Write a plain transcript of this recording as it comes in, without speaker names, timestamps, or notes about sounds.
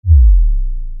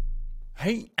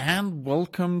Hey, and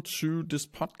welcome to this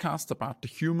podcast about the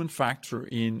human factor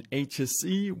in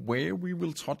HSE, where we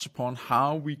will touch upon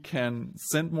how we can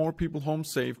send more people home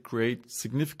safe, create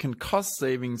significant cost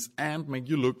savings, and make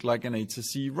you look like an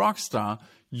HSE rockstar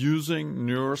using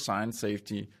neuroscience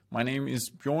safety. My name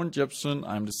is Bjorn Jepsen.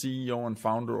 I'm the CEO and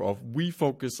founder of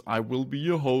WeFocus. I will be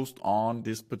your host on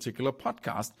this particular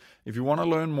podcast. If you want to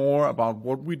learn more about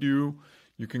what we do,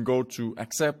 you can go to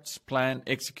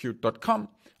acceptplanexecute.com.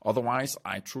 Otherwise,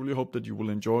 I truly hope that you will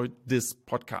enjoy this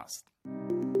podcast.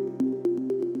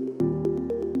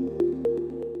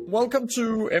 Welcome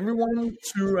to everyone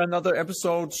to another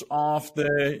episode of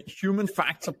the Human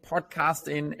Factor podcast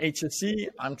in HSE.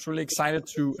 I'm truly excited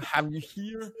to have you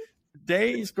here.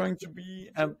 Today is going to be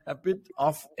a bit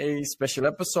of a special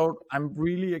episode. I'm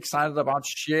really excited about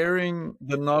sharing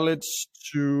the knowledge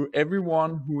to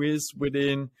everyone who is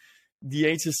within the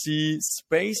HSE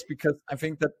space, because I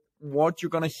think that what you're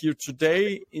going to hear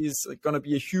today is going to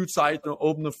be a huge eye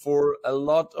opener for a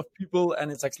lot of people,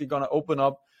 and it's actually going to open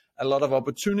up a lot of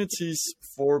opportunities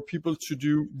for people to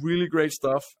do really great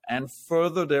stuff and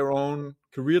further their own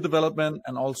career development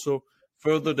and also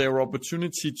further their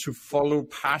opportunity to follow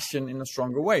passion in a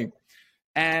stronger way.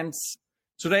 And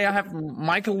today I have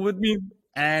Michael with me,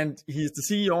 and he's the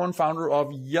CEO and founder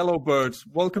of Yellowbird.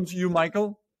 Welcome to you,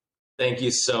 Michael. Thank you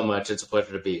so much. It's a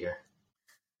pleasure to be here.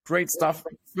 Great stuff.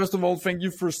 First of all, thank you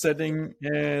for setting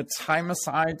time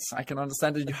aside. I can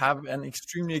understand that you have an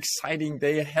extremely exciting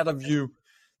day ahead of you.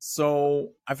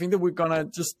 So I think that we're going to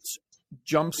just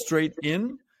jump straight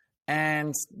in,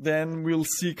 and then we'll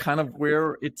see kind of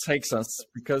where it takes us,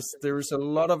 because there is a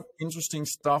lot of interesting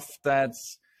stuff that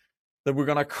we're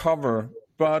going to cover.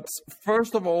 But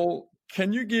first of all,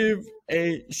 can you give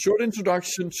a short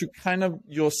introduction to kind of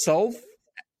yourself?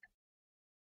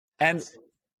 And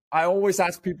I always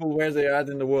ask people where they are at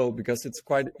in the world, because it's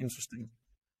quite interesting.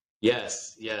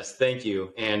 Yes, thank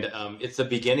you. And it's the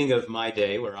beginning of my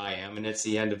day where I am, and it's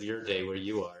the end of your day where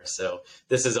you are. So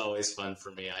this is always fun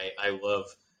for me. I love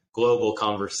global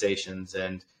conversations,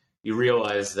 and you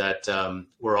realize that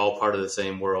we're all part of the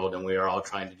same world, and we are all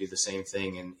trying to do the same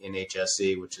thing in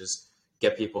HSE, which is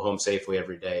get people home safely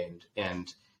every day.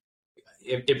 And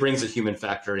it brings a human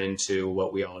factor into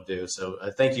what we all do. So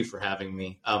thank you for having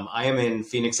me. I am in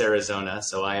Phoenix, Arizona,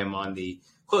 so I am on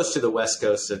close to the west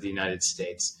coast of the United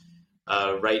States.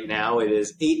 Right now it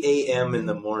is 8 a.m. in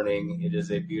the morning. It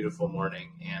is a beautiful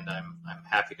morning, and I'm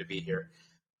happy to be here.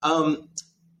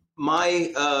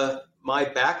 My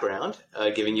background,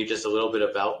 giving you just a little bit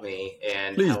about me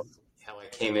and how I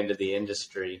came into the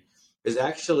industry, is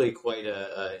actually quite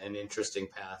an interesting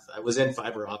path. I was in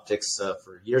fiber optics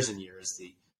for years and years,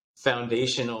 the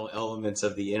foundational elements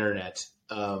of the internet,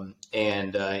 and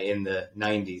in the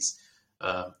 90s.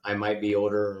 I might be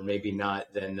older or maybe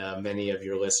not than many of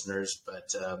your listeners,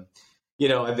 but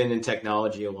I've been in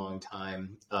technology a long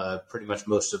time, pretty much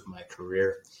most of my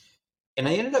career. And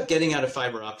I ended up getting out of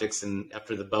fiber optics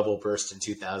after the bubble burst in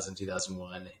 2000,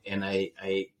 2001, and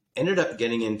I ended up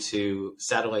getting into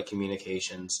satellite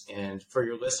communications. And for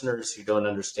your listeners who don't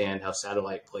understand how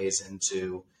satellite plays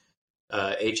into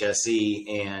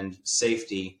HSE and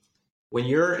safety, when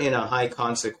you're in a high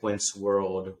consequence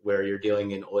world where you're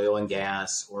dealing in oil and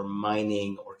gas or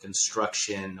mining or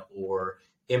construction or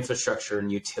infrastructure and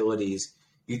utilities,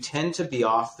 you tend to be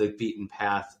off the beaten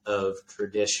path of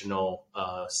traditional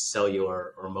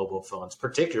cellular or mobile phones,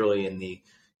 particularly in the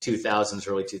 2000s,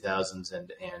 early 2000s,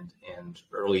 and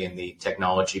early in the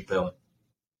technology boom.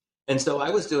 And so I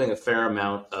was doing a fair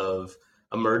amount of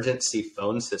emergency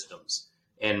phone systems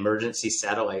and emergency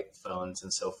satellite phones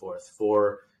and so forth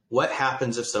for what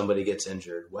happens if somebody gets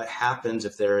injured? What happens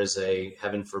if there is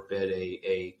heaven forbid,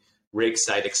 a rig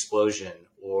site explosion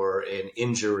or an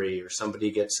injury, or somebody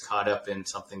gets caught up in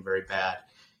something very bad?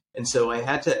 And so I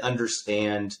had to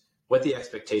understand what the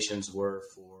expectations were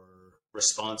for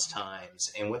response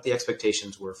times and what the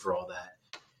expectations were for all that.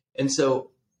 And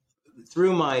so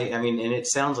through and it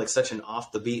sounds like such an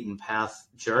off the beaten path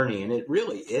journey, and it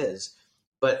really is,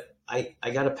 but I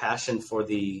got a passion for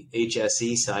the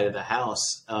HSE side of the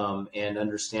house, and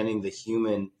understanding the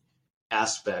human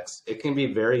aspects. It can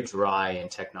be very dry in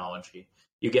technology.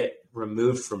 You get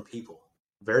removed from people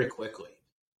very quickly.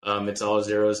 It's all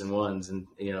zeros and ones, and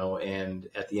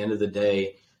at the end of the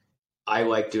day, I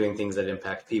like doing things that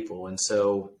impact people. And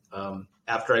so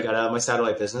after I got out of my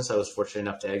satellite business, I was fortunate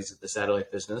enough to exit the satellite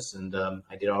business, and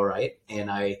I did all right. And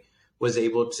I was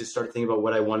able to start thinking about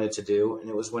what I wanted to do. And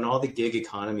it was when all the gig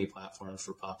economy platforms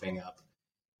were popping up.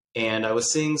 And I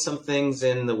was seeing some things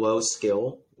in the low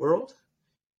skill world,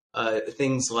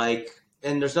 things like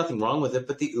and there's nothing wrong with it,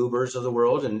 but the Ubers of the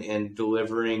world and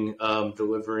delivering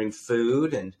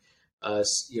food and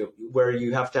where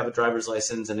you have to have a driver's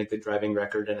license and a good driving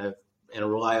record and a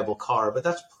reliable car, but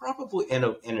that's probably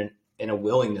in a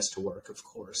willingness to work, of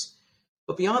course.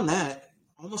 But beyond that,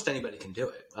 almost anybody can do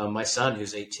it. My son,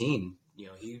 who's 18,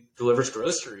 he delivers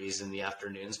groceries in the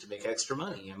afternoons to make extra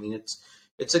money. I mean,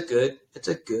 it's a good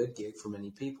gig for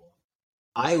many people.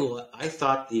 I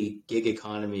thought the gig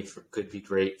economy could be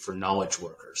great for knowledge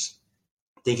workers,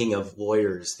 thinking of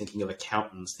lawyers, thinking of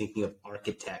accountants, thinking of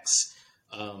architects,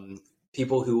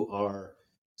 people who are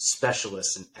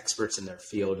specialists and experts in their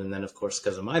field. And then, of course,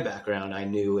 because of my background, I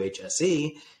knew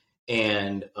HSE,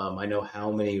 and I know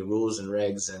how many rules and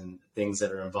regs and things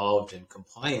that are involved in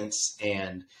compliance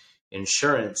and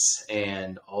insurance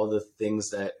and all the things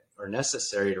that are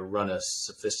necessary to run a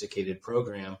sophisticated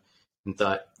program, and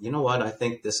thought, you know what, I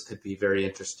think this could be very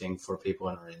interesting for people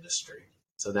in our industry.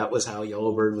 So that was how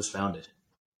Yellowbird was founded.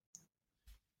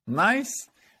 Nice.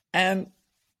 And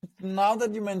now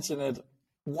that you mention it,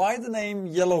 why the name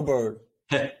Yellowbird?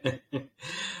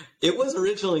 It was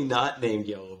originally not named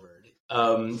Yellowbird.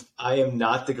 I am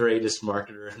not the greatest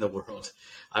marketer in the world.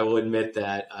 I will admit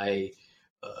that.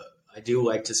 I do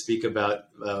like to speak about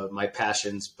my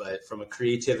passions, but from a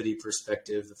creativity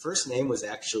perspective, the first name was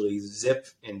actually Zip,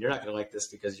 and you're not going to like this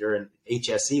because you're in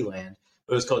HSE land,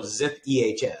 but it was called Zip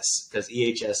EHS because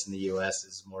EHS in the US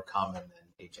is more common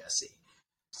than HSE.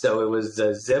 So it was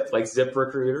Zip, like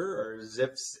ZipRecruiter or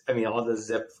Zips. I mean, all the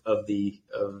Zip of the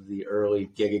early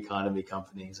gig economy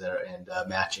companies and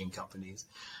matching companies.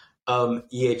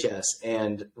 EHS,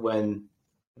 and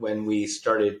when we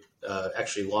started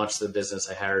actually launched the business,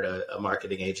 I hired a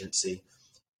marketing agency,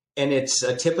 and it's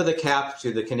a tip of the cap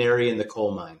to the canary in the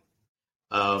coal mine.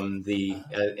 And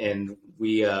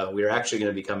we are actually going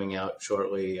to be coming out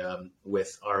shortly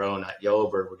with our own at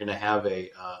Yellowbird. We're going to have a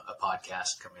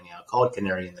podcast coming out called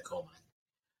Canary in the Coal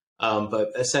Mine.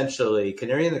 But essentially,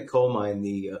 Canary in the Coal Mine,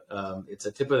 it's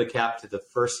a tip of the cap to the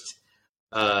first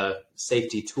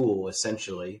safety tool,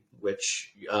 essentially,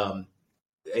 which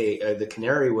the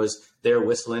canary was there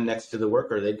whistling next to the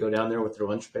worker. They'd go down there with their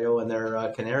lunch pail and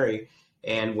their canary,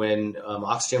 and when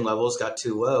oxygen levels got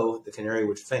too low, the canary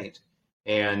would faint.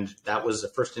 And that was the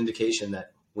first indication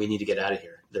that we need to get out of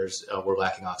here. We're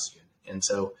lacking oxygen. And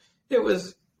so it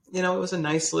was a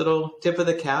nice little tip of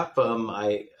the cap.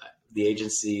 The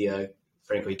agency,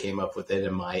 frankly, came up with it,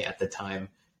 and my, at the time,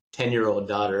 10-year-old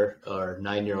daughter or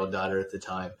 9-year-old daughter at the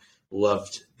time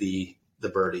loved the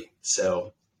birdie.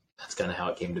 So that's kind of how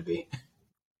it came to be.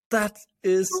 That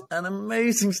is an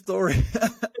amazing story.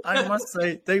 I must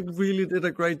say, they really did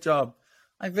a great job.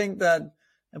 I think that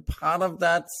a part of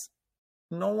that,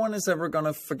 no one is ever going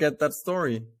to forget that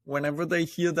story. Whenever they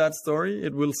hear that story,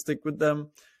 it will stick with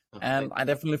them. Okay. And I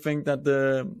definitely think that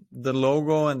the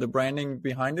logo and the branding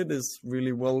behind it is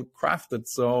really well crafted.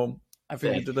 So I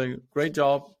think you did a great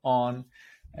job on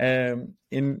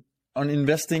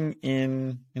investing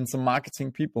in some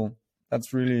marketing people.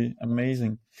 That's really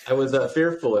amazing. I was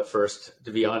fearful at first,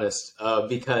 to be honest,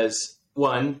 because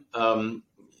one,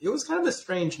 it was kind of a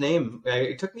strange name.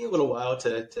 It took me a little while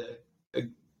to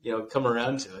come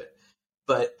around to it.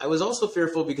 But I was also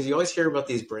fearful because you always hear about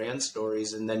these brand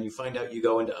stories, and then you find out you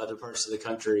go into other parts of the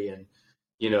country and,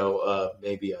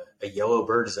 maybe a yellow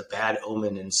bird is a bad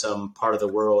omen in some part of the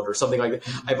world or something like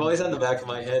that. I've always had in the back of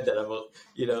my head that there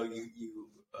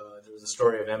was a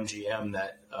story of MGM,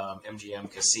 that MGM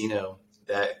Casino,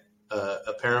 that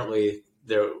apparently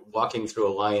they're walking through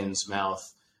a lion's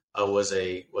mouth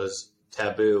was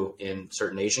taboo in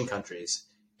certain Asian countries,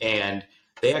 and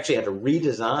they actually had to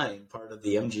redesign part of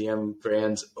the MGM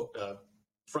Grand's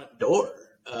front door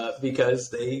because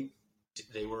they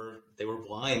were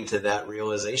blind to that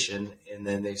realization. And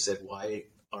then they said, "Why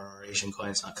are our Asian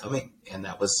clients not coming?" And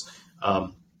that was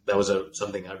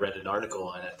something I read an article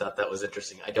on. I thought that was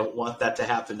interesting. I don't want that to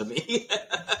happen to me.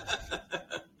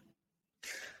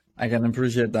 I can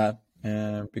appreciate that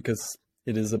because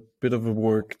it is a bit of a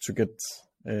work to get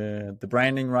the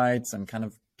branding rights and kind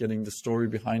of getting the story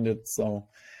behind it. So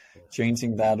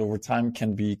changing that over time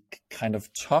can be kind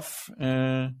of tough,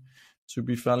 to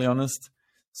be fairly honest.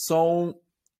 So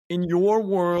in your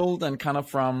world, and kind of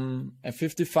from a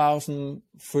 50,000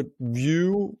 foot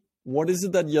view, what is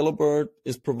it that Yellowbird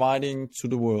is providing to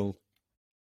the world?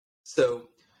 So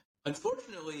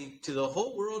unfortunately, to the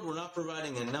whole world, we're not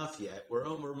providing enough yet. We're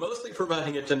mostly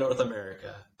providing it to North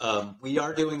America. We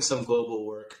are doing some global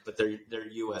work, but they're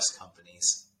U.S.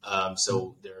 companies.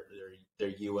 So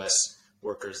they're U.S.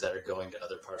 workers that are going to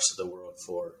other parts of the world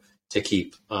to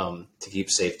keep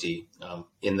safety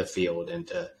in the field, and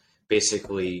to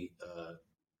basically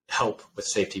help with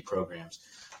safety programs.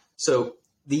 So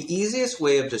the easiest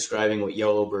way of describing what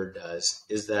Yellowbird does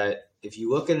is that if you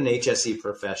look at an HSE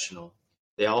professional,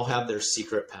 they all have their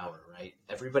secret power, right?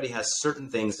 Everybody has certain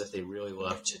things that they really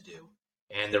love to do,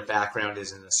 and their background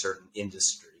is in a certain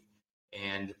industry.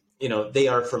 And, they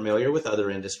are familiar with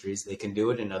other industries. They can do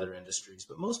it in other industries,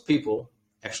 but most people,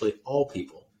 actually all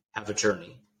people, have a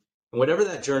journey. And whatever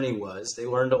that journey was, they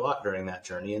learned a lot during that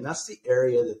journey. And that's the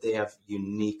area that they have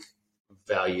unique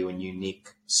value and unique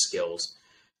skills.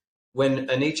 When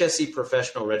an HSE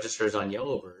professional registers on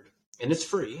Yellowbird, and it's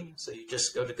free, so you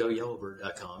just go to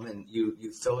goyellowbird.com and you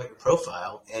fill out your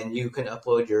profile, and you can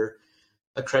upload your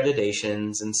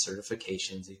accreditations and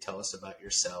certifications. You tell us about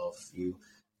yourself. You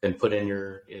can put in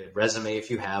your resume if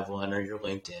you have one, or your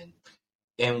LinkedIn.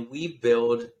 And we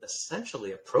build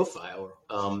essentially a profile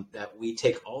that we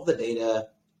take all the data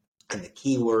and the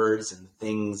keywords and the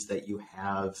things that you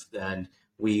have. Then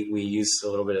we use a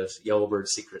little bit of Yellowbird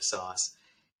secret sauce.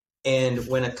 And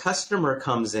when a customer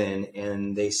comes in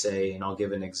and they say, and I'll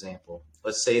give an example,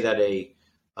 let's say that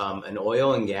an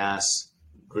oil and gas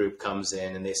group comes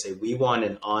in and they say, we want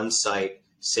an on-site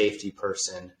safety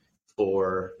person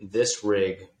for this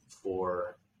rig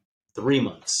for 3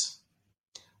 months.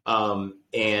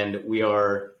 And we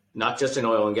are not just in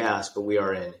oil and gas, but we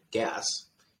are in gas,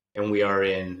 and we are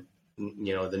in,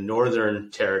 the northern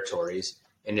territories,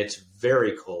 and it's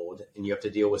very cold, and you have to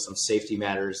deal with some safety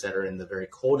matters that are in the very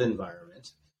cold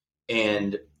environment.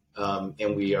 And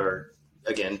we are,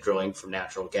 again, drilling from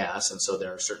natural gas. And so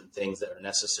there are certain things that are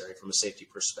necessary from a safety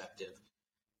perspective.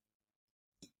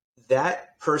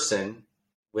 That person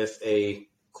with a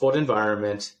cold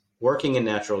environment, working in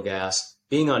natural gas,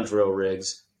 being on drill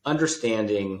rigs,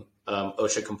 understanding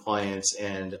OSHA compliance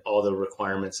and all the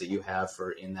requirements that you have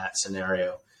for in that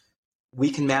scenario,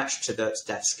 we can match to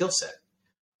that skill set.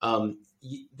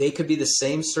 They could be the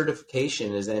same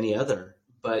certification as any other,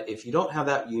 but if you don't have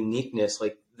that uniqueness,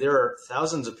 like there are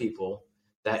thousands of people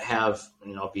that have,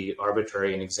 and I'll be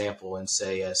arbitrary an example and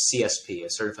say a CSP, a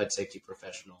Certified Safety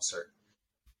Professional cert.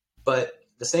 But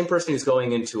the same person who's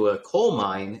going into a coal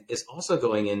mine is also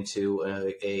going into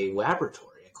a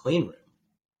laboratory, a clean room.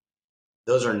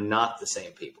 Those are not the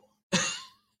same people.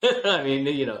 I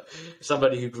mean,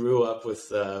 somebody who grew up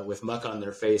with muck on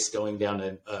their face going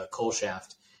down a coal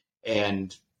shaft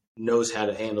and knows how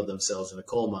to handle themselves in a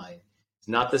coal mine is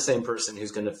not the same person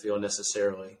who's going to feel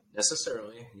necessarily,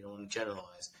 you don't want to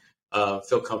generalize,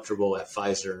 feel comfortable at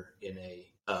Pfizer in a,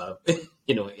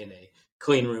 in a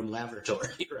clean room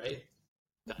laboratory, right?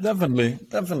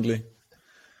 Definitely.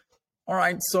 All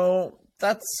right. So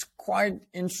that's quite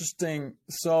interesting.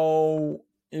 So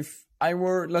if I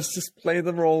were, let's just play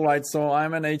the role, right? So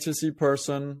I'm an HSE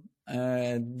person.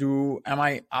 Am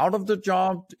I out of the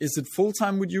job? Is it full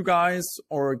time with you guys,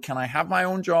 or can I have my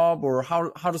own job, or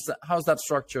how's that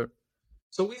structured?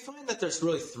 So we find that there's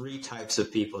really 3 types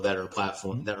of people that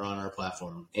are on our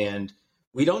platform, and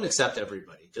we don't accept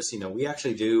everybody. Just, we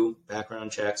actually do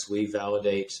background checks. We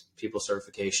validate people's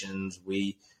certifications.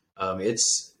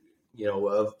 It's,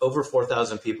 of over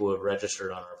 4,000 people who have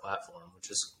registered on our platform, which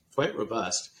is quite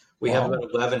robust. We have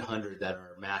about 1,100 that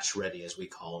are match ready, as we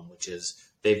call them, which is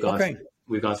we've gone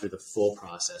through the full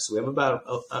process. So we have about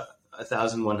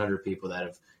 1,100 people that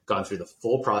have gone through the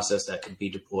full process that can be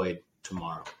deployed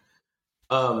tomorrow.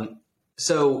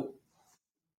 So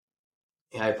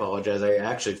I apologize. I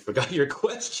actually forgot your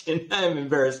question. I'm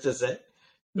embarrassed to say.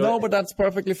 No, but that's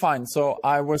perfectly fine. So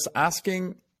I was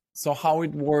asking, how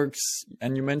it works,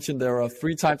 and you mentioned there are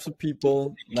 3 types of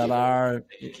people that are,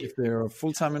 if they're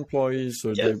full-time employees,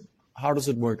 or yes. How does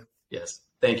it work? Yes.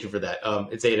 Thank you for that.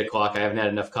 It's 8 o'clock. I haven't had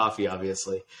enough coffee,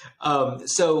 obviously.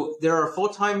 So there are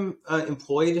full-time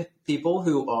employed people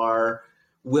who are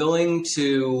willing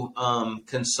to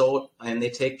consult, and they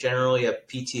take generally a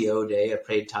PTO day, a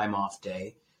paid time off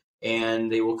day,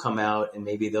 and they will come out and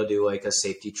maybe they'll do like a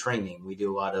safety training. We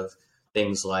do a lot of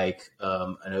things like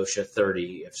an OSHA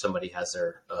 30, if somebody has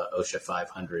their OSHA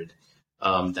 500,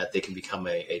 that they can become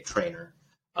a trainer.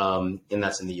 And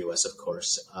that's in the US, of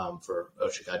course, for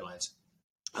OSHA guidelines.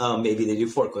 Maybe they do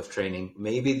forklift training.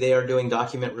 Maybe they are doing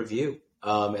document review,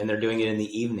 and they're doing it in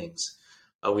the evenings.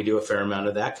 We do a fair amount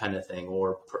of that kind of thing,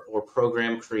 or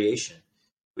program creation.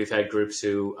 We've had groups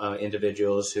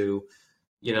individuals who,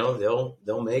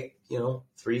 they'll make, $3,000,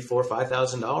 $4,000,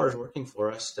 $5,000 working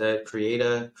for us to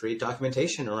create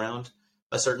documentation around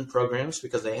a certain programs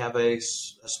because they have a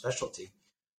specialty.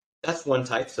 That's one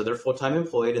type. So they're full-time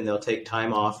employed and they'll take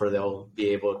time off, or they'll be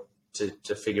able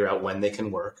to figure out when they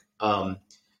can work.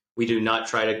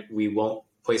 We won't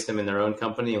place them in their own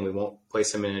company, and we won't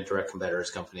place them in a direct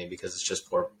competitor's company because it's just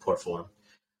poor form.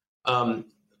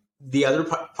 The other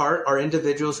part are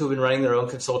individuals who've been running their own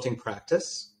consulting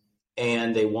practice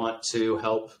and they want to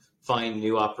help find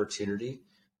new opportunity.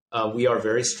 We are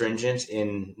very stringent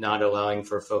in not allowing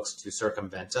for folks to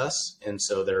circumvent us. And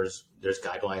so there's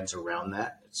guidelines around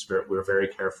that. We're very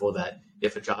careful that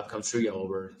if a job comes through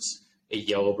Yellowbird, it's a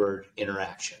Yellowbird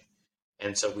interaction.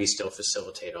 And so we still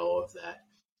facilitate all of that.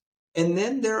 And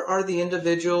then there are the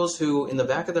individuals who in the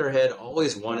back of their head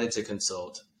always wanted to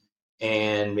consult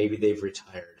and maybe they've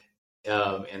retired.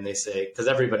 And they say, because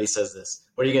everybody says this,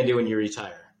 what are you going to do when you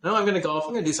retire? No, I'm going to golf.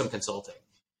 I'm going to do some consulting.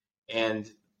 And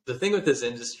the thing with this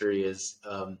industry is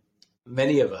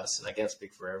many of us, and I can't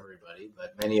speak for everybody,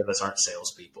 but many of us aren't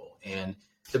salespeople. And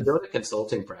to build a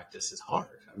consulting practice is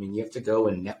hard. I mean, you have to go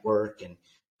and network and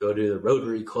go to the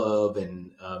Rotary Club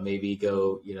and maybe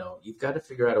go, you've got to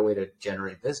figure out a way to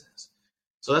generate business.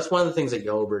 So that's one of the things that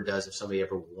Yellowbird does if somebody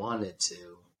ever wanted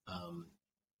to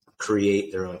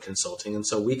create their own consulting. And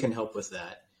so we can help with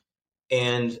that.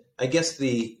 And I guess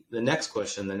the next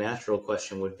question, the natural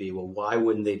question would be, well, why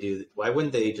wouldn't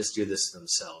they just do this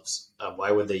themselves?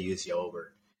 Why would they use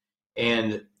Yellowbird?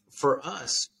 And for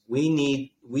us,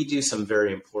 we do some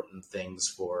very important things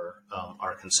for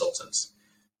our consultants.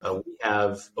 We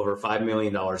have over $5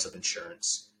 million of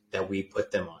insurance that we put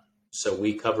them on. So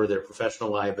we cover their professional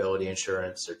liability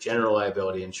insurance, their general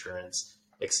liability insurance,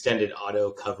 extended auto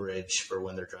coverage for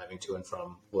when they're driving to and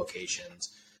from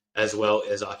locations, as well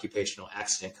as occupational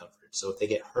accident coverage. So if they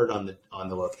get hurt on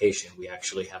the location, we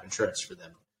actually have insurance for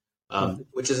them,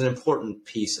 which is an important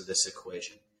piece of this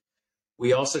equation.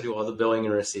 We also do all the billing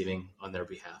and receiving on their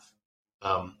behalf.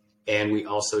 And we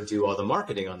also do all the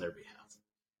marketing on their behalf.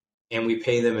 And we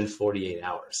pay them in 48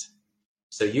 hours.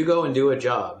 So you go and do a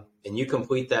job and you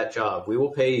complete that job, we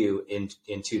will pay you in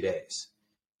 2 days.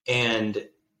 And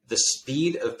the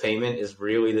speed of payment is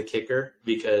really the kicker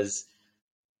because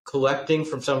collecting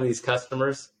from some of these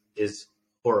customers is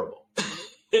horrible.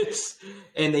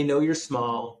 And they know you're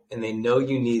small and they know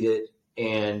you need it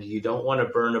and you don't want to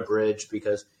burn a bridge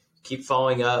because you keep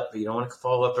following up. You don't want to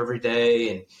follow up every day.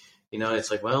 And,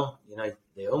 it's like, well,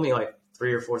 they owe me like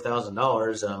 $3,000 or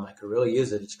 $4,000. I could really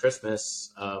use it. It's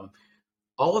Christmas.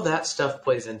 All of that stuff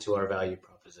plays into our value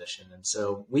proposition. And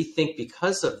so we think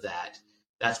because of that,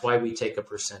 that's why we take a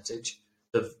percentage.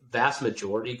 The vast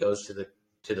majority goes to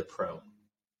the pro.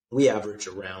 We average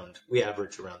around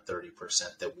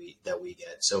 30% that we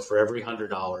get. So for every $100,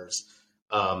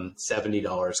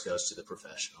 $70 goes to the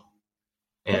professional.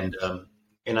 And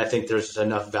I think there's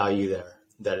enough value there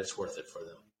that it's worth it for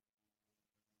them.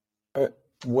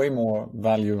 Way more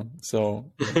value.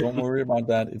 So don't worry about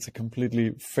that. It's a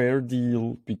completely fair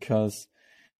deal because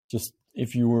just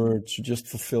if you were to just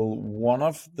fulfill one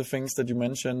of the things that you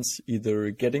mentioned, either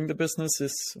getting the business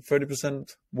is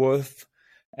 30% worth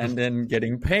and then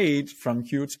getting paid from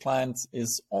huge clients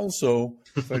is also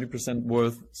 30%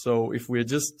 worth. So if we're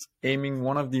just aiming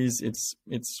one of these, it's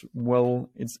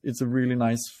a really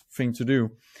nice thing to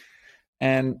do.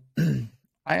 And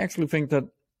I actually think that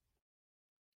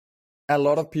a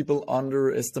lot of people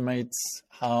underestimate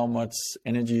how much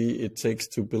energy it takes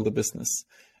to build a business.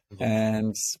 Mm-hmm.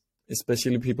 And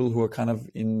especially people who are kind of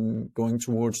going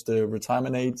towards their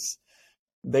retirement age,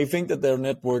 they think that their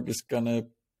network is going to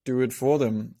do it for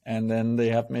them. And then they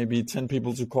have maybe 10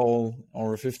 people to call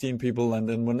or 15 people. And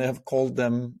then when they have called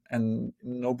them and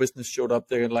no business showed up,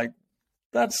 they're like,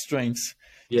 that's strange.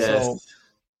 Yes. So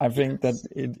I think that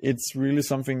it's really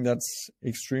something that's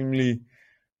extremely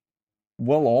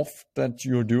well off that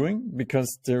you're doing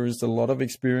because there is a lot of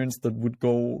experience that would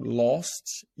go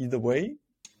lost either way.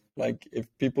 Like if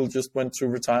people just went to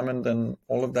retirement and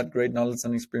all of that great knowledge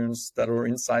and experience that are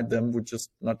inside them would just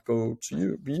not go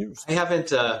to be used. I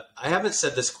haven't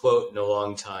said this quote in a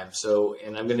long time. So,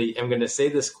 and I'm gonna say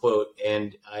this quote,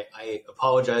 and I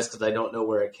apologize because I don't know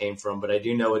where it came from, but I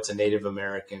do know it's a Native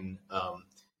American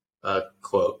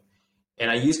quote. And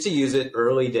I used to use it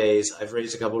early days. I've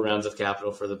raised a couple of rounds of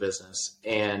capital for the business,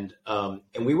 and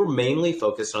we were mainly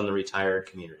focused on the retired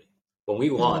community. When we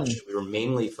launched, we were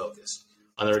mainly focused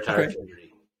on the retired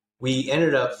community. We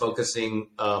ended up focusing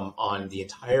on the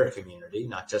entire community,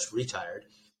 not just retired,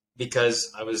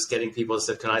 because I was getting people that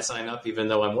said, "Can I sign up even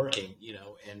though I'm working?"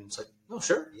 And it's like, "Oh,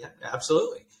 sure, yeah,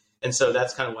 absolutely." And so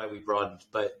that's kind of why we broadened.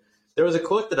 But there was a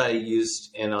quote that I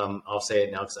used, and I'll say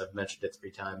it now because I've mentioned it 3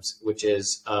 times, which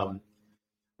is.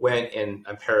 And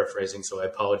I'm paraphrasing, so I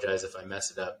apologize if I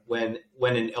mess it up. When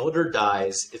an elder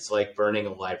dies, it's like burning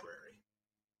a library.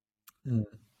 Mm.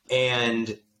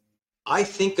 And I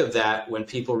think of that when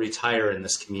people retire in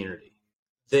this community.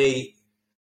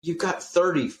 You've got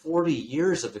 30, 40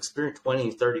 years of experience,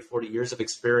 20, 30, 40 years of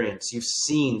experience. You've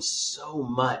seen so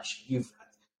much. You've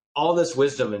all this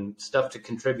wisdom and stuff to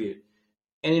contribute.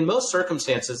 And in most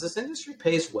circumstances, this industry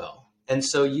pays well. And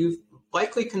so you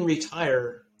likely can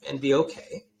retire and be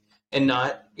okay and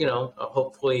not,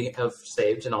 hopefully have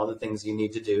saved and all the things you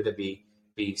need to do to be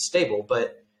stable.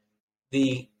 But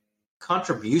the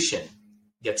contribution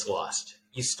gets lost.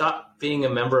 You stop being a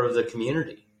member of the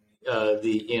community.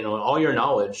 All your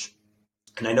knowledge.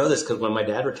 And I know this because when my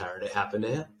dad retired, it happened to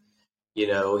him.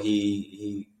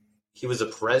 He was a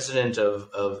president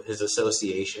of his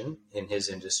association in his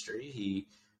industry. He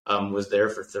was there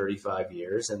for 35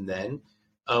 years. And then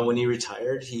when he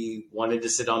retired, he wanted to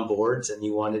sit on boards and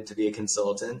he wanted to be a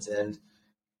consultant.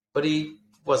 But he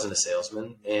wasn't a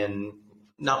salesman and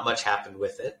not much happened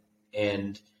with it.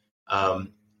 And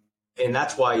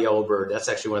that's why Yellowbird, that's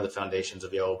actually one of the foundations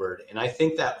of Yellowbird. And I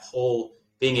think that whole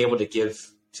being able to give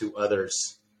to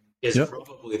others is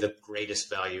probably the greatest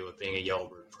value of being a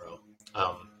Yellowbird Pro.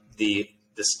 The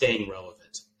staying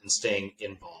relevant and staying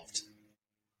involved.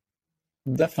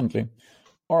 Definitely.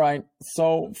 All right.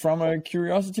 So from a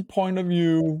curiosity point of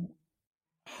view,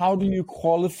 how do you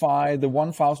qualify the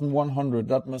 1,100?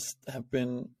 That must have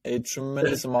been a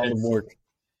tremendous amount of work.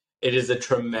 It is a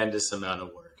tremendous amount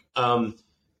of work.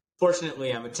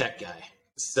 Fortunately, I'm a tech guy.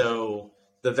 So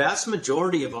the vast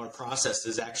majority of our process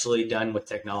is actually done with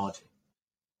technology.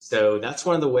 So that's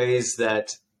one of the ways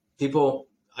that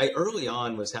I early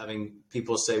on was having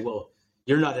people say, well,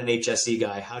 you're not an HSE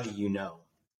guy. How do you know?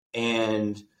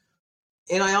 And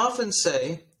I often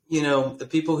say, the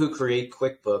people who create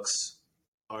QuickBooks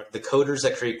the coders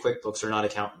that create QuickBooks are not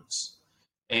accountants.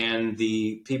 And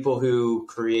the people who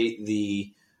create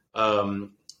the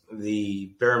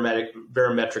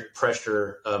barometric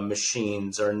pressure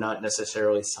machines are not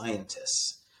necessarily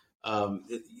scientists.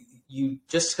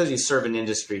 Just because you serve an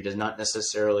industry does not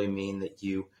necessarily mean that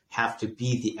you have to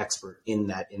be the expert in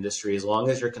that industry, as long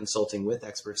as you're consulting with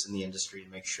experts in the industry to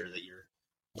make sure that you're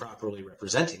properly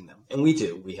representing them. And we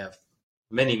do. We have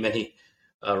many, many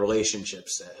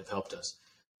relationships that have helped us.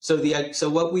 So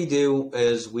what we do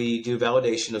is we do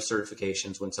validation of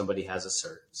certifications when somebody has a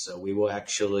cert. So we will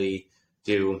actually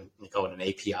we call it an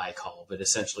API call, but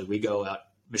essentially we go out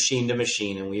machine to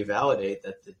machine and we validate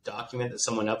that the document that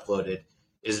someone uploaded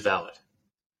is valid.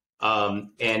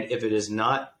 And if it is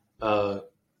not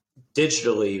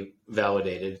digitally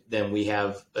validated, then we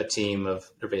have a team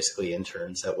they're basically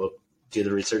interns that will do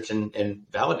the research and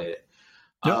validate it.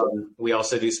 Yep. We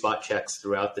also do spot checks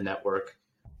throughout the network.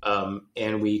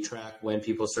 And we track when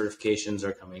people's certifications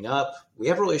are coming up. We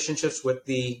have relationships with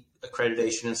the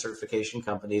accreditation and certification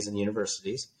companies and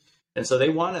universities. And so they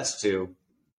want us to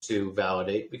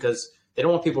validate because they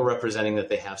don't want people representing that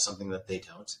they have something that they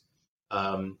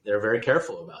don't. They're very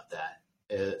careful about that,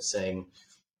 saying,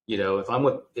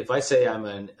 if I say I'm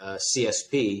a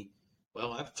CSP,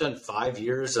 well, I've done 5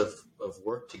 years of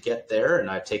work to get there,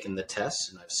 and I've taken the tests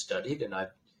and I've studied, and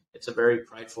it's a very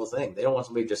prideful thing. They don't want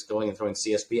somebody just going and throwing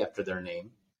CSP after their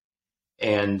name.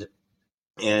 And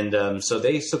so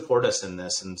they support us in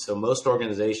this. And so most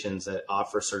organizations that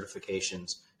offer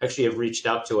certifications actually have reached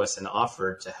out to us and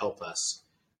offered to help us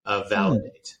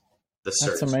validate the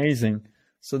cert. That's amazing.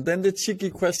 So then the cheeky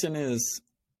question is,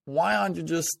 why aren't you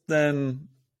just then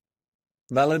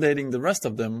validating the rest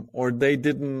of them, or they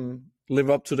didn't live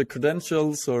up to the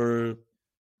credentials, or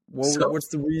what's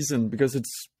the reason? Because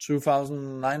it's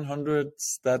 2,900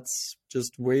 that's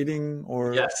just waiting,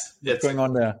 or what's going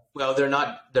on there? Well, they're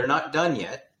not done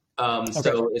yet. Okay.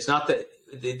 So it's not that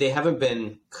they haven't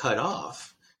been cut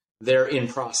off. They're in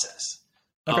process.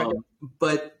 Okay.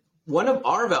 But one of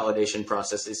our validation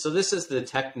processes, so this is the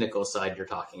technical side you're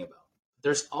talking about.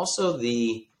 There's also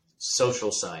the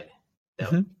social side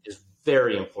that is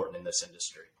very important in this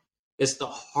industry. It's the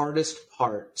hardest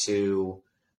part to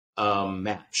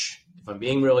match. If I'm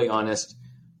being really honest,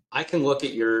 I can look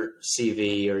at your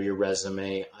CV or your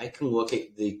resume, I can look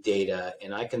at the data,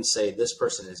 and I can say this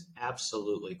person is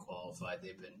absolutely qualified.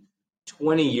 They've been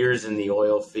 20 years in the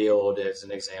oil field, as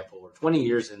an example, or 20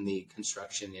 years in the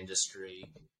construction industry.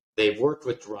 They've worked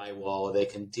with drywall. They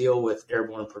can deal with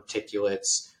airborne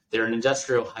particulates. They're an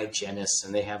industrial hygienist,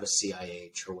 and they have a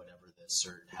CIH or whatever the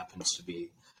cert happens to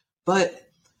be.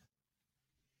 But,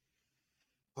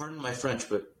 pardon my French,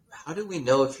 but how do we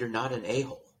know if you're not an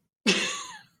a-hole?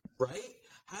 Right?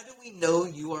 How do we know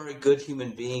you are a good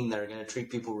human being that are going to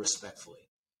treat people respectfully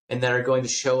and that are going to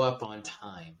show up on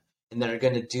time and that are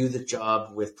going to do the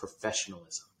job with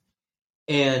professionalism?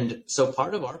 And so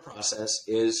part of our process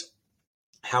is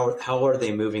how are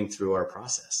they moving through our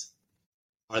process?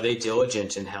 Are they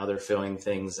diligent in how they're filling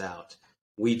things out?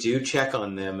 We do check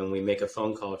on them and we make a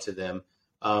phone call to them.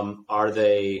 Are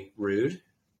they rude?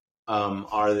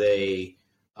 Are they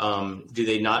Do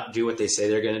they not do what they say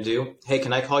they're going to do? Hey,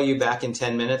 can I call you back in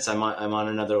 10 minutes? I'm on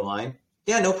another line.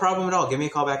 Yeah, no problem at all. Give me a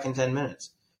call back in 10 minutes.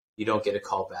 You don't get a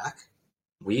call back.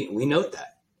 We note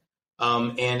that.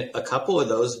 And a couple of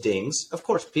those dings, of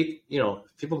course,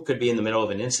 people could be in the middle of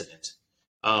an incident,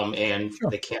 and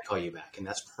They can't call you back, and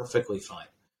that's perfectly fine.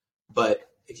 But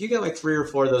if you get like 3 or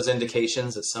 4 of those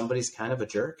indications that somebody's kind of a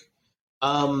jerk,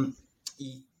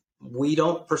 we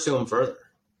don't pursue them further.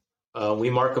 We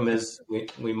mark them as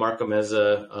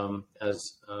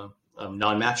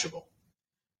non-matchable.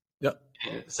 Yep.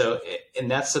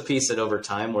 And that's the piece that over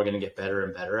time we're going to get better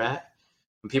and better at.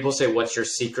 When people say, "What's your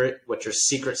secret? What's your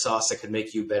secret sauce that could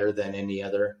make you better than any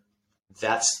other?"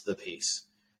 That's the piece.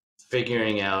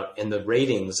 Figuring out, and the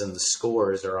ratings and the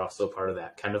scores are also part of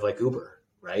that. Kind of like Uber,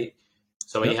 right?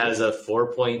 Somebody has a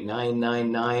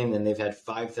 4.999 and they've had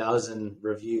 5,000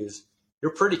 reviews.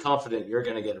 You're pretty confident you're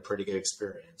going to get a pretty good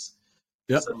experience.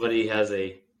 Yep. Somebody has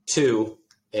a 2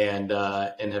 and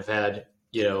have had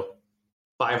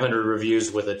 500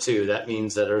 reviews with a 2. That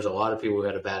means that there's a lot of people who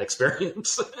had a bad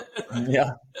experience.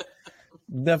 Yeah,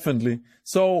 definitely.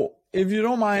 So if you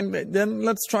don't mind, then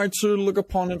let's try to look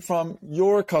upon it from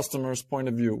your customer's point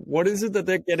of view. What is it that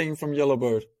they're getting from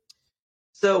Yellowbird?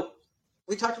 So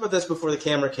we talked about this before the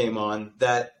camera came on,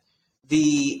 that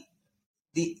the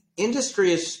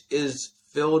industry is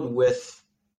filled with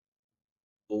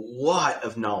a lot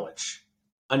of knowledge.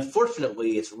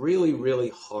 Unfortunately, it's really, really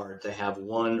hard to have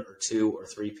 1 or 2 or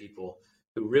 3 people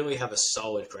who really have a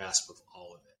solid grasp of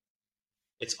all of it.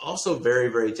 It's also very,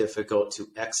 very difficult to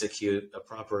execute a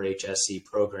proper HSE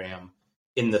program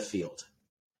in the field.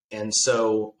 And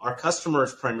so our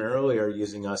customers primarily are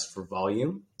using us for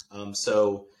volume.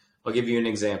 So I'll give you an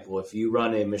example. If you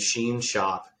run a machine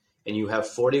shop and you have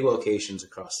 40 locations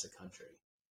across the country,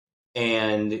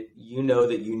 and you know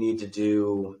that you need to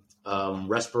do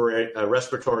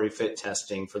respiratory fit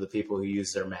testing for the people who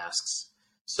use their masks.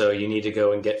 So you need to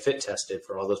go and get fit tested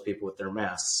for all those people with their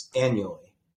masks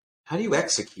annually. How do you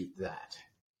execute that?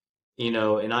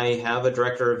 And I have a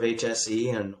director of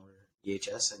HSE or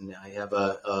EHS, and I have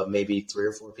maybe 3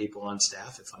 or 4 people on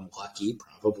staff. If I'm lucky,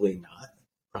 probably not.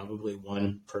 Probably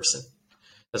 1 person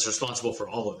that's responsible for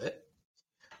all of it.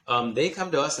 They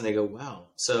come to us and they go, wow,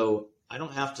 so I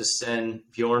don't have to send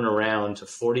Bjorn around to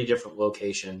 40 different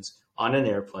locations on an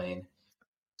airplane,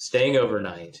 staying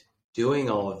overnight, doing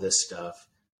all of this stuff.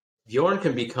 Bjorn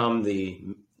can become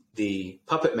the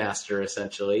puppet master,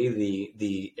 essentially,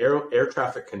 the air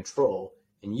traffic control,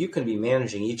 and you can be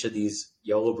managing each of these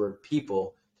Yellowbird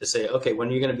people to say, okay, when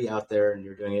are you going to be out there, and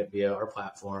you're doing it via our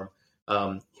platform.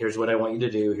 Here's what I want you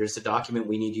to do. Here's the document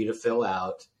we need you to fill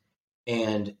out.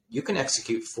 And you can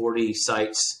execute 40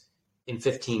 sites in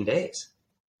 15 days,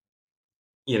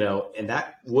 and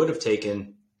that would have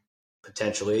taken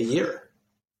potentially a year,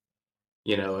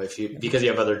 because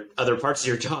you have other parts of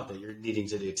your job that you're needing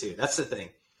to do too. That's the thing.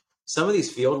 Some of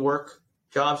these field work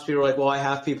jobs, people are like, well, I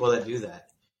have people that do that.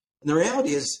 And the reality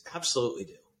is absolutely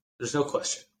do. There's no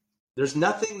question. There's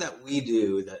nothing that we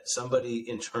do that somebody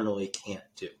internally can't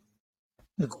do.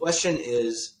 The question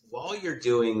is, while you're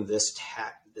doing this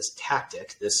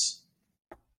tactic, this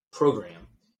program,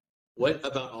 what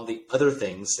about all the other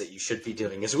things that you should be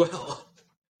doing as well?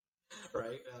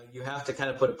 Right? You have to kind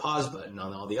of put a pause button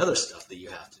on all the other stuff that you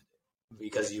have to do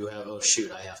because you have, oh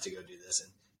shoot, I have to go do this.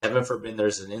 And heaven forbid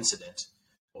there's an incident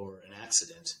or an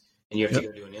accident, and you have to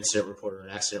go do an incident report or an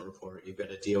accident report. You've got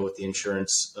to deal with the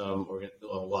insurance or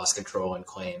loss control and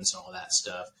claims and all that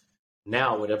stuff.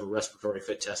 Now, whatever respiratory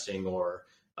fit testing or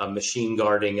machine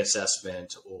guarding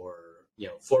assessment or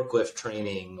forklift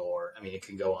training, or it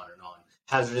can go on and on.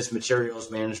 Hazardous materials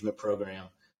management program,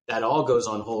 that all goes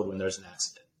on hold when there's an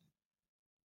accident.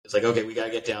 It's like, okay, we got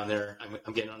to get down there.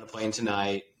 I'm getting on a plane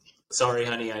tonight. Sorry,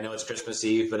 honey, I know it's Christmas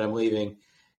Eve, but I'm leaving.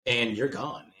 And you're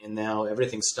gone. And now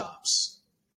everything stops.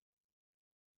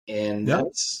 And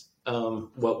that's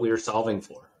what we're solving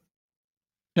for.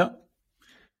 Yeah.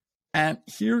 And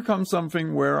here comes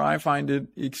something where I find it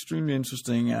extremely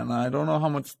interesting. And I don't know how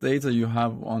much data you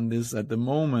have on this at the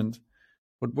moment,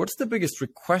 but what's the biggest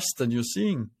request that you're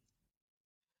seeing?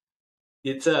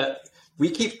 It's we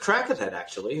keep track of that,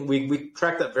 actually. We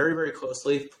track that very, very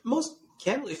closely, most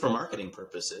candidly for marketing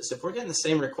purposes. If we're getting the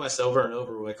same requests over and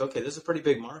over, we're like, okay, this is a pretty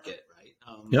big market, right?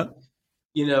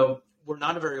 We're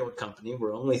not a very old company.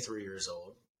 We're only 3 years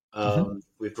old.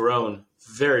 We've grown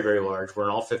very, very large. We're in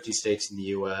all 50 states in the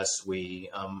U.S. We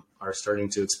are starting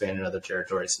to expand in other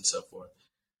territories and so forth.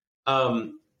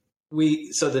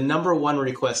 So the number one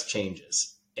request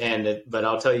changes, but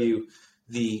I'll tell you,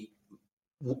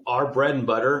 our bread and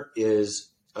butter is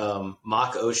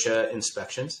mock OSHA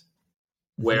inspections.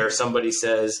 where somebody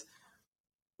says,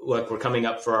 look, we're coming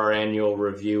up for our annual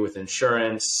review with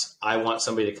insurance. I want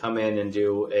somebody to come in and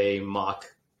do a mock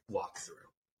walkthrough.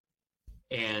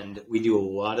 And we do a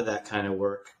lot of that kind of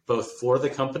work, both for the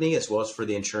company as well as for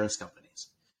the insurance companies.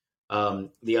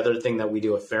 The other thing that we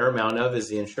do a fair amount of is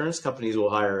the insurance companies will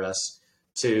hire us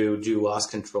to do loss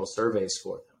control surveys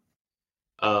for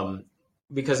them.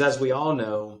 Because as we all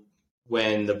know,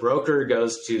 when the broker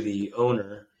goes to the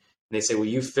owner and they say, well,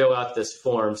 you fill out this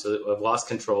form, so a loss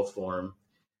control form,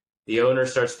 the owner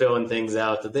starts filling things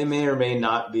out that they may or may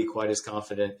not be quite as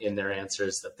confident in their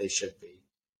answers that they should be.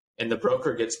 And the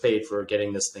broker gets paid for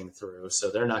getting this thing through, so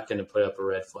they're not going to put up a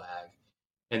red flag.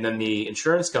 And then the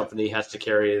insurance company has to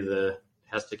carry the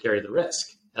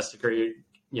risk,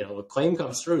 the claim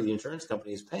comes through, the insurance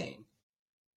company is paying.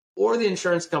 Or the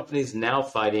insurance company is now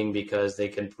fighting because they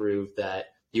can prove that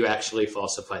you actually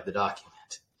falsified the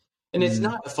document. And it's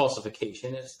not a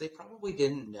falsification, it's they probably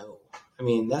didn't know. I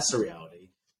mean, that's the reality.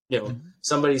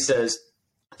 Somebody says,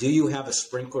 do you have a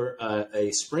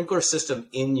sprinkler system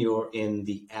in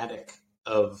the attic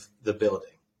of the building?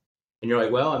 And you're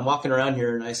like, well, I'm walking around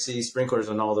here and I see sprinklers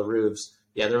on all the roofs.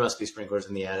 Yeah, there must be sprinklers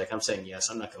in the attic. I'm saying yes.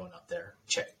 I'm not going up there.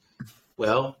 Check.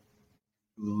 Well,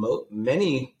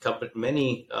 many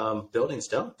buildings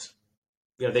don't.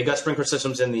 They got sprinkler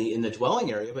systems in the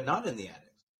dwelling area, but not in the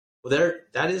attic. Well,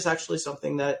 that is actually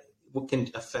something that can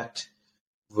affect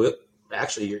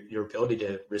actually your ability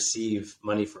to receive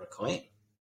money for a claim,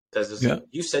 because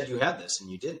you said you had this and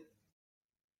you didn't.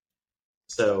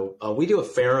 So we do a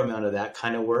fair amount of that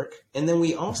kind of work. And then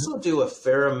we also do a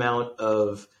fair amount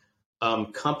of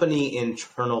company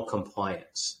internal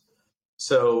compliance.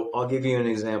 So I'll give you an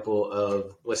example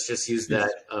of, let's just use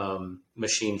that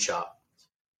machine shop.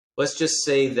 Let's just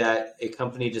say that a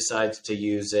company decides to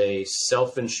use a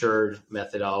self-insured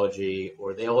methodology,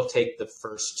 or they'll take the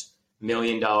first $1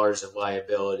 million of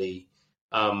liability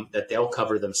that they'll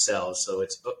cover themselves. So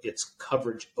it's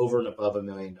coverage over and above $1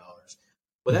 million.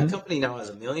 Well, that company now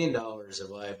has $1 million of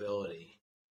liability.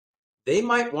 They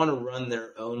might want to run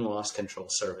their own loss control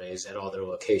surveys at all their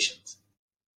locations,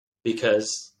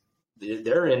 because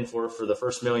they're in for the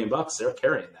first $1 million. They're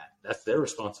carrying that. That's their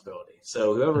responsibility.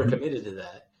 So whoever committed to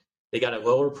that, they got a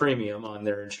lower premium on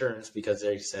their insurance because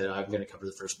they said, I'm going to cover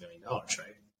the first $1 million,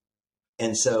 right?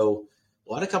 And so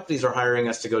a lot of companies are hiring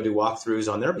us to go do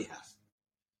walkthroughs on their behalf.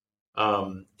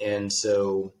 And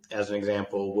so as an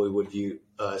example, we would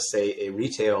say a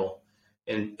retail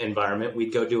environment,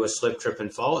 we'd go do a slip, trip,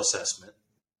 and fall assessment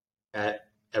at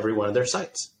every one of their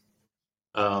sites.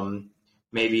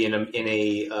 Maybe in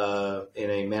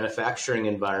a manufacturing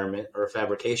environment or a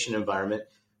fabrication environment,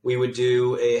 we would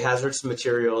do a hazardous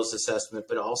materials assessment,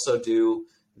 but also do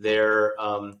their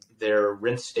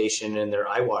rinse station and their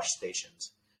eye wash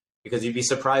stations, because you'd be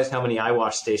surprised how many eye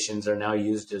wash stations are now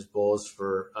used as bowls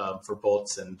for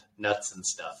bolts and nuts and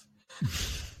stuff.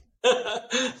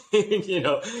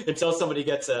 Until somebody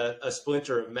gets a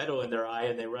splinter of metal in their eye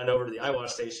and they run over to the eye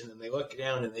wash station and they look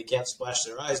down and they can't splash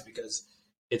their eyes because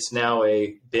it's now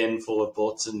a bin full of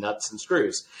bolts and nuts and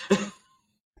screws.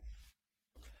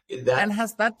 And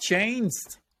has that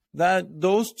changed? That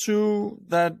those two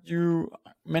that you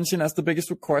mentioned as the biggest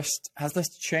request, has that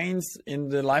changed in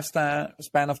the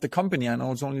lifespan of the company? I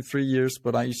know it's only 3 years,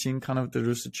 but are you seeing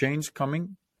there's a change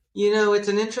coming? It's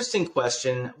an interesting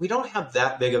question. We don't have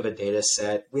that big of a data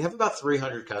set. We have about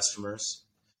 300 customers,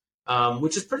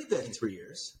 which is pretty good in 3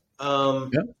 years.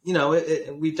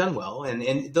 We've done well.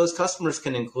 And those customers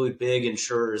can include big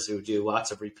insurers who do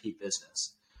lots of repeat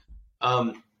business.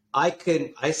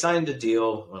 I signed a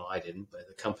deal. Well, I didn't, but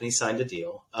the company signed a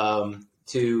deal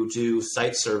to do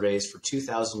site surveys for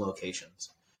 2,000 locations.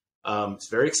 It's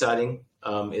very exciting.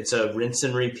 It's a rinse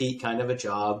and repeat kind of a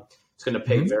job. It's going to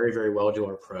pay very, very well to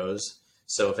our pros.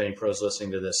 So if any pros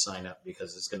listening to this, sign up,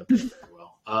 because it's going to pay very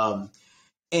well.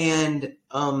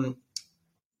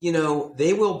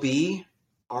 They will be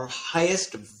our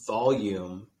highest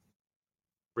volume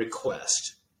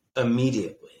request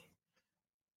immediately.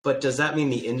 But does that mean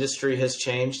the industry has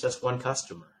changed? That's one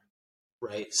customer,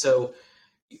 right? So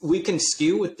we can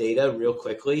skew with data real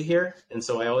quickly here. And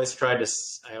so I always try to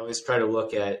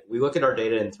look at our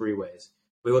data in 3 ways.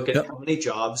 We look at how many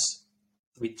jobs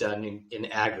we've done in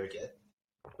aggregate.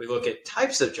 We look at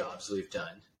types of jobs we've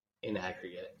done in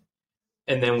aggregate.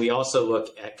 And then we also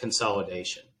look at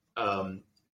consolidation.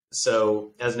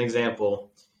 So as an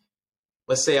example,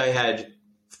 let's say I had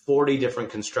 40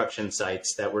 different construction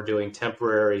sites that were doing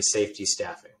temporary safety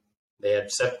staffing. They had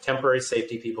temporary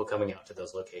safety people coming out to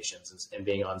those locations and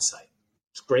being on site.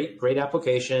 It's great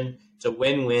application. It's a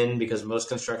win-win, because most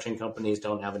construction companies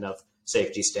don't have enough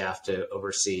safety staff to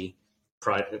oversee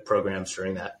programs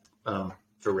during that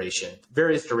duration.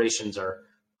 Various durations are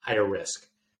higher risk.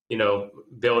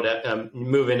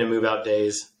 Move in and move out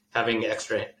days, having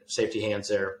extra safety hands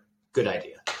there, good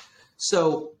idea.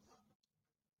 So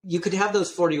you could have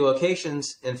those 40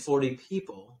 locations and 40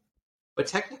 people, but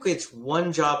technically it's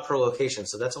one job per location.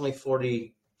 So that's only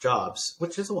 40 jobs,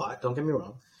 which is a lot, don't get me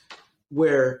wrong.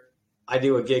 Where I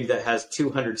do a gig that has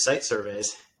 200 site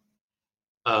surveys,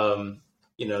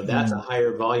 that's a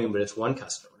higher volume, but it's one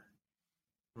customer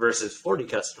versus 40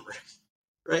 customers,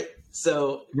 right?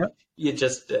 So you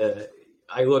just,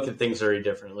 I look at things very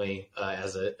differently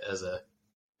as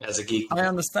a geek. I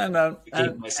understand that,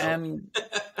 and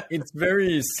it's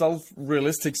very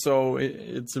self-realistic, so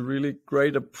it's a really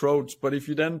great approach. But if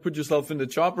you then put yourself in the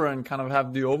chopper and kind of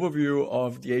have the overview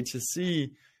of the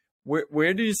HSE,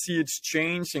 where do you see it's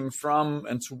changing from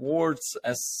and towards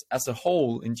as a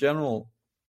whole in general?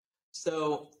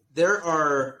 So there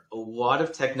are a lot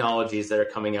of technologies that are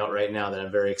coming out right now that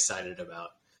I'm very excited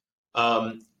about,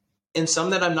 and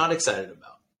some that I'm not excited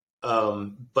about,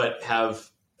 but have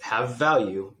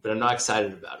value, but I'm not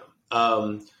excited about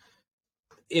them.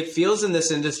 It feels in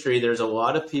this industry, there's a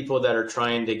lot of people that are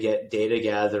trying to get data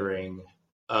gathering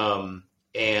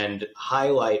and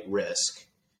highlight risk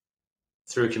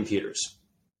through computers.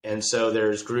 And so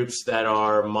there's groups that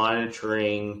are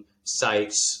monitoring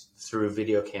sites through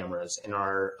video cameras and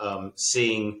are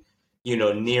seeing,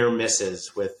 near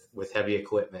misses with heavy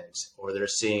equipment, or they're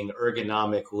seeing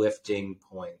ergonomic lifting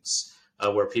points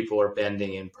where people are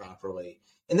bending improperly.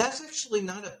 And that's actually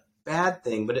not a bad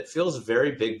thing, but it feels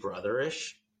very Big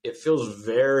Brother-ish. It feels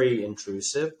very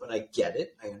intrusive, but I get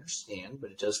it. I understand, but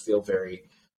it does feel very,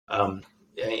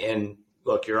 and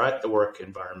look, you're at the work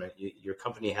environment. Your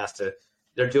company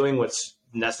they're doing what's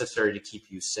necessary to keep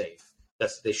you safe.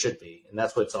 They should be. And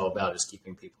that's what it's all about, is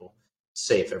keeping people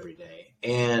safe every day.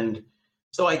 And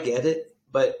so I get it,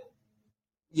 but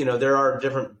there are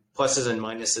different pluses and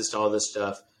minuses to all this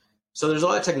stuff. So there's a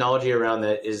lot of technology around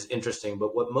that is interesting,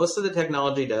 but what most of the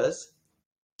technology does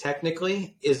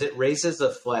technically is it raises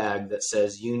a flag that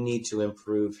says you need to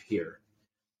improve here.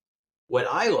 What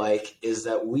I like is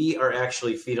that we are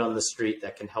actually feet on the street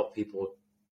that can help people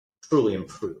truly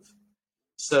improve.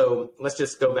 So let's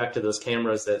just go back to those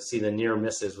cameras that see the near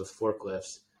misses with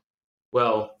forklifts.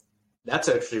 Well, that's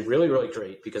actually really, really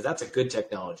great, because that's a good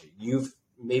technology. You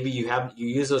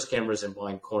use those cameras in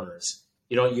blind corners.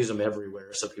 You don't use them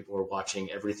everywhere, so people are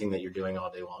watching everything that you're doing all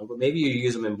day long. But maybe you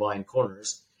use them in blind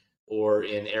corners or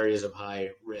in areas of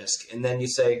high risk. And then you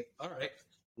say, all right,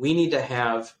 we need to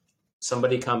have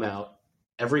somebody come out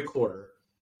every quarter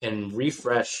and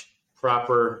refresh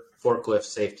proper forklift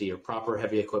safety or proper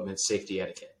heavy equipment safety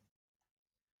etiquette.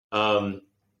 The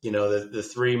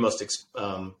three most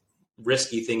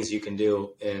risky things you can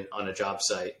do on a job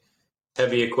site: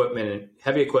 heavy equipment,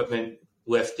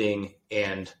 lifting,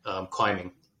 and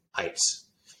climbing heights.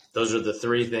 Those are the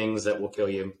three things that will kill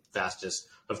you fastest.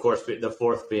 Of course, the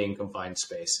fourth being confined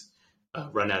space,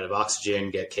 run out of oxygen,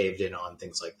 get caved in on,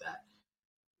 things like that.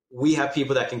 We have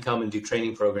people that can come and do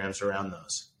training programs around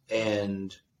those.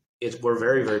 And we're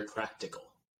very, very practical.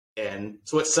 And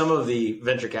it's what some of the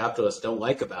venture capitalists don't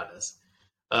like about us,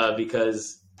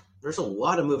 because there's a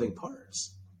lot of moving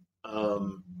parts.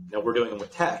 Now we're doing it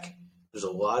with tech. There's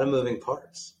a lot of moving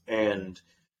parts. And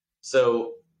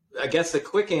so I guess the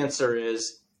quick answer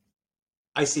is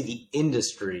I see the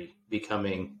industry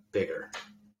becoming bigger.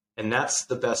 And that's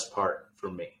the best part for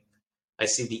me. I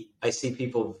see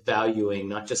people valuing,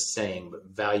 not just saying, but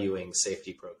valuing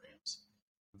safety programs,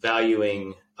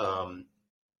 valuing,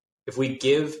 if we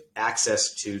give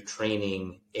access to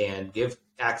training and give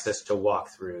access to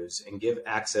walkthroughs and give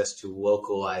access to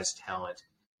localized talent,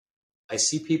 I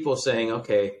see people saying,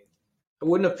 okay, I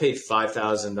wouldn't have paid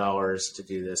 $5,000 to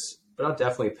do this, but I'll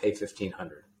definitely pay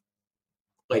 $1,500.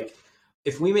 Like,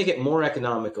 if we make it more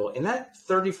economical, and that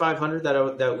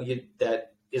 $3,500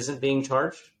 that isn't being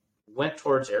charged went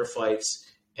towards air flights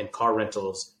and car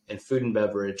rentals and food and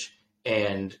beverage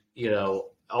and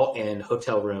and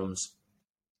hotel rooms.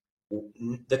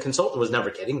 The consultant was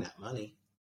never getting that money.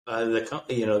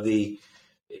 The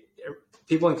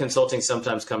people in consulting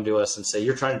sometimes come to us and say,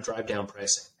 "You're trying to drive down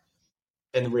pricing,"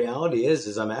 and the reality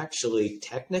is I'm actually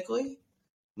technically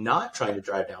not trying to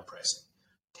drive down pricing.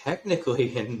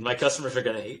 Technically, and my customers are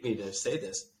going to hate me to say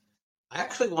this, I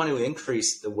actually want to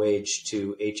increase the wage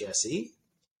to HSE.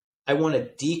 I want to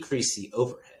decrease the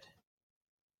overhead.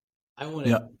 I want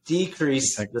to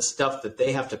decrease the stuff that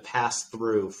they have to pass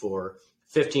through for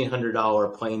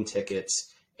 $1,500 plane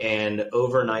tickets and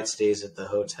overnight stays at the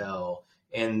hotel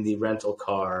and the rental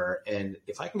car. And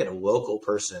if I can get a local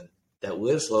person that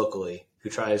lives locally who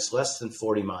tries less than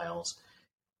 40 miles,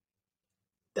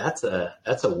 that's a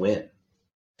win.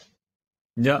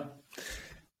 Yeah.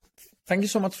 Thank you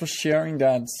so much for sharing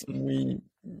that. We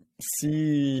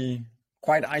see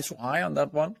quite eye to eye on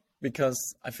that one,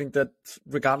 because I think that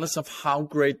regardless of how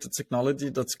great the technology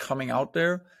that's coming out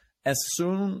there, as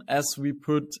soon as we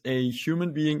put a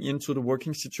human being into the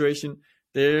working situation,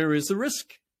 there is a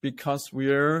risk, because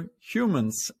we are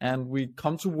humans and we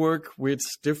come to work with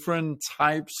different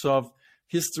types of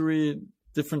history,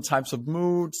 different types of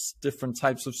moods, different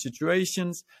types of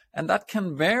situations, and that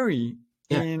can vary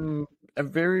in a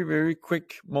very, very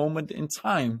quick moment in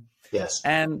time. Yes.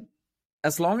 And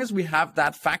as long as we have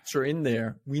that factor in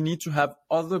there, we need to have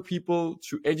other people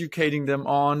to educating them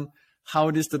on how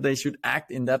it is that they should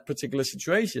act in that particular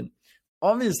situation.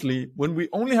 Obviously, when we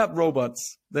only have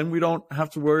robots, then we don't have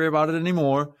to worry about it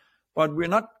anymore, but we're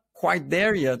not quite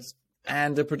there yet.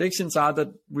 And the predictions are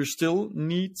that we still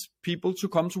need people to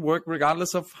come to work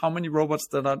regardless of how many robots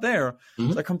that are there.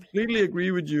 Mm-hmm. So I completely agree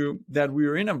with you that we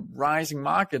are in a rising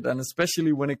market, and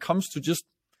especially when it comes to just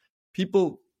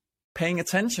people paying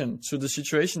attention to the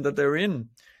situation that they're in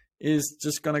is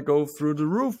just going to go through the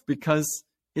roof, because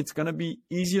it's going to be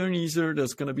easier and easier.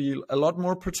 There's going to be a lot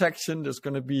more protection. There's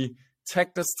going to be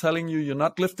tech that's telling you you're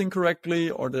not lifting correctly,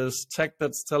 or there's tech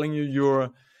that's telling you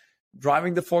you're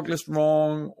driving the forklift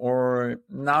wrong, or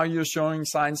now you're showing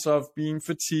signs of being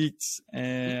fatigued.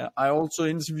 I also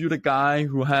interviewed a guy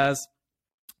who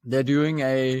they're doing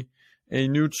a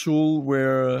new tool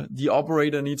where the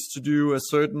operator needs to do a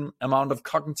certain amount of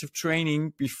cognitive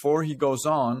training before he goes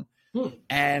on.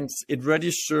 And it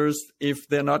registers if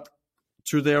they're not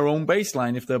to their own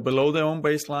baseline, if they're below their own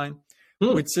baseline,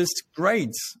 which is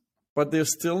great, but they're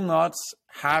still not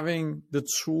having the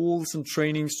tools and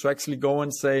trainings to actually go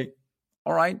and say,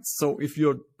 all right, so if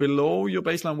you're below your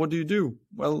baseline, what do you do?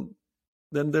 Well,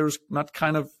 then there's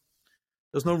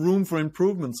no room for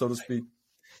improvement, so to speak.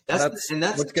 That's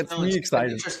what gets me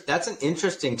excited. That's an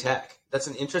interesting tech. That's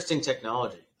an interesting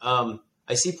technology.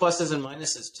 I see pluses and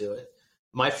minuses to it.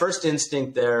 My first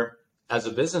instinct there as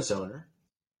a business owner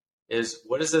is,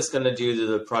 what is this going to do to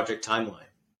the project timeline?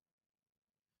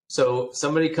 So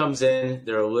somebody comes in,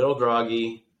 they're a little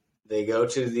groggy. They go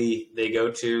to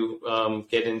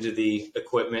get into the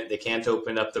equipment. They can't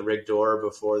open up the rig door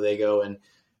before they go and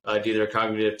do their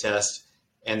cognitive test,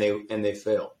 and they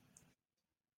fail.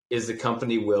 Is the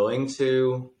company willing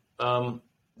to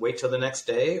wait till the next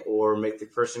day, or make the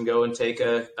person go and take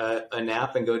a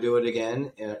nap and go do it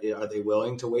again? Are they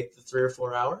willing to wait the 3 or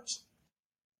 4 hours?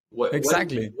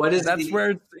 Exactly. That's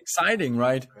where it's exciting,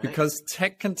 right? Because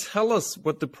tech can tell us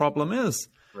what the problem is,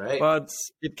 right, but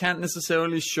it can't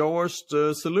necessarily show us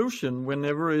the solution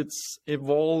whenever it's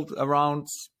evolved around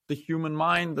the human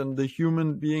mind and the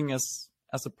human being as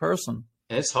a person.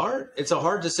 And it's hard. It's a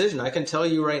hard decision. I can tell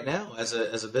you right now, as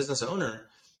a business owner,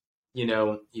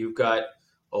 you've got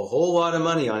a whole lot of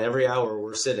money on every hour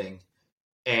we're sitting,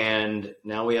 and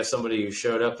now we have somebody who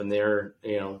showed up and they're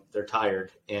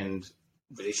tired, and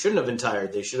they shouldn't have been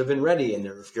tired. They should have been ready, and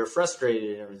you're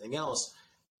frustrated and everything else.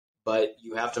 But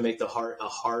you have to make a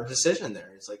hard decision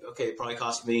there. It's like, okay, it probably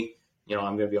cost me,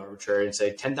 I'm going to be arbitrary and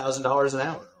say $10,000 an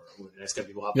hour, or it's going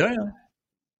to be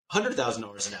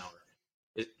 $100,000 an hour.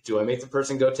 Do I make the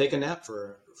person go take a nap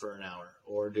for an hour,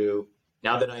 or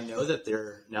now that I know that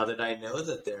they're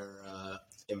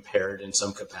impaired in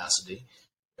some capacity,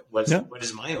 what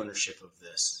is my ownership of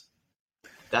this?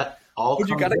 But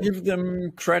you got to give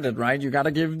them credit, right? You got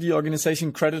to give the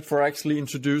organization credit for actually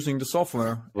introducing the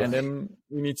software, right. And then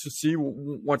we need to see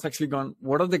what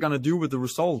are they going to do with the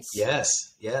results? Yes,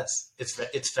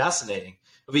 it's fascinating.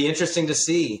 It'll be interesting to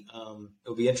see.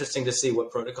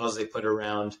 What protocols they put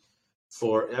around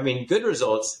for. Good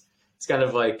results. It's kind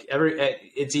of like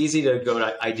it's easy to go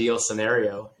to ideal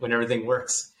scenario when everything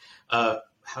works. How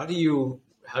do you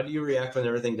react when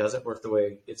everything doesn't work the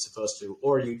way it's supposed to,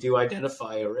 or you do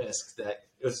identify a risk that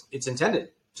it's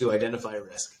intended to identify a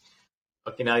risk?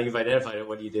 Okay, now you've identified it.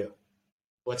 What do you do?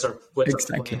 What's our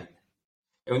plan?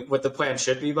 And what the plan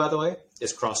should be, by the way,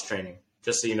 is cross training.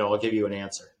 Just so you know, I'll give you an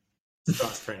answer.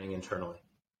 Cross training internally,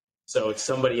 so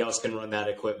somebody else can run that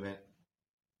equipment.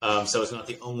 So it's not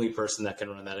the only person that can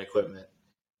run that equipment,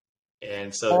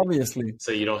 and so obviously,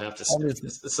 so you don't have to,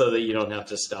 so that you don't have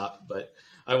to stop, but.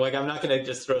 I'm not going to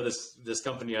just throw this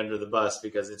company under the bus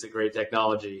because it's a great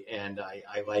technology and I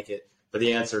like it. But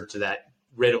the answer to that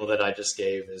riddle that I just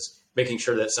gave is making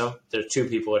sure that there's 2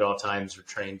 people at all times are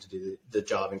trained to do the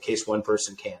job in case one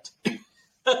person can't.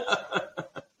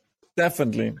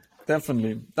 Definitely.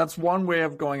 That's one way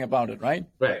of going about it, right?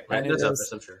 Right.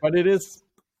 That's I'm sure. But it is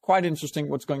quite interesting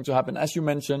what's going to happen. As you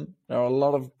mentioned, there are a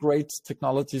lot of great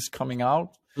technologies coming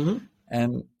out,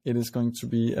 and it is going to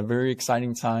be a very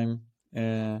exciting time.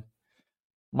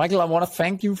 Michael, I want to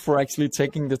thank you for actually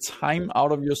taking the time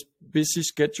out of your busy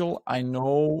schedule. I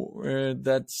know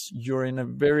that you're in a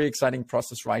very exciting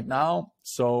process right now,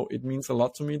 so it means a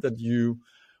lot to me that you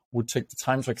would take the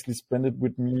time to actually spend it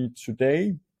with me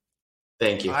today.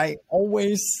 Thank you.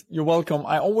 You're welcome.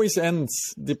 I always end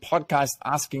the podcast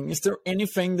asking, is there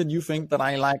anything that you think that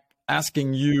I like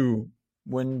asking you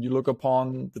when you look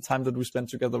upon the time that we spend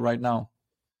together right now?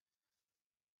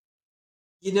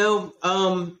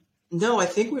 No, I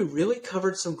think we really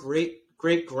covered some great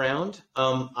ground.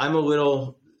 I'm a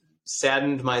little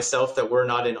saddened myself that we're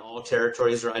not in all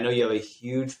territories. I know you have a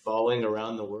huge following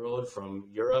around the world from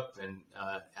Europe and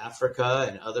Africa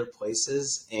and other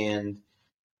places, and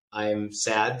I'm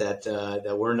sad that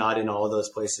we're not in all of those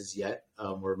places yet.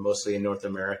 We're mostly in North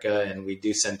America, and we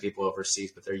do send people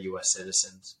overseas, but they're U.S.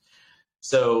 citizens.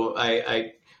 So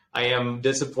I am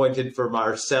disappointed for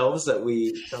ourselves that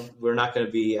we're not going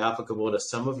to be applicable to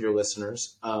some of your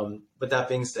listeners. But that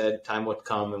being said, time will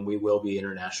come and we will be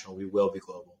international. We will be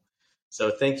global. So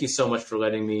thank you so much for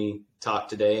letting me talk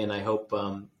today. And I hope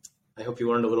you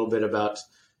learned a little bit about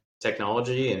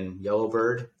technology and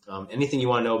Yellowbird. Anything you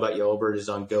want to know about Yellowbird is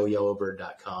on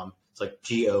goyellowbird.com. It's like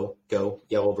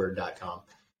goyellowbird.com.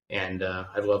 And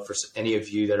I'd love for any of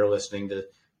you that are listening to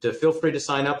feel free to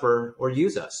sign up or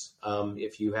use us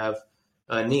if you have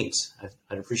needs.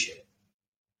 I'd appreciate it.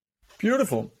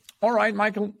 Beautiful. All right,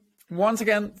 Michael. Once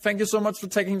again, thank you so much for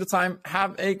taking the time.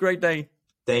 Have a great day.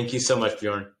 Thank you so much,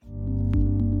 Bjorn.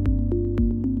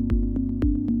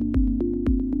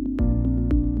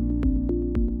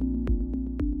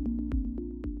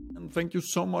 Thank you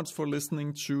so much for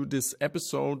listening to this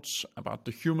episode about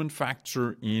the human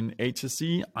factor in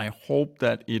HSE. I hope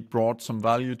that it brought some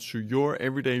value to your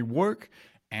everyday work,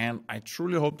 and I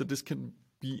truly hope that this can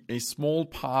be a small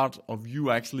part of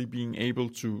you actually being able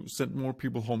to send more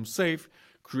people home safe,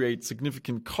 create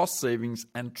significant cost savings,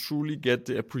 and truly get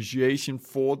the appreciation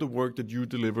for the work that you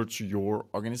deliver to your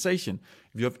organization.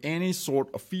 If you have any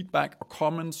sort of feedback or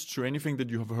comments to anything that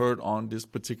you have heard on this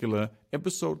particular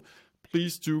episode,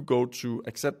 please do go to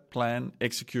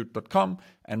acceptplanexecute.com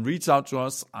and reach out to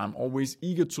us. I'm always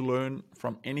eager to learn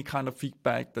from any kind of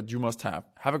feedback that you must have.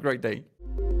 Have a great day.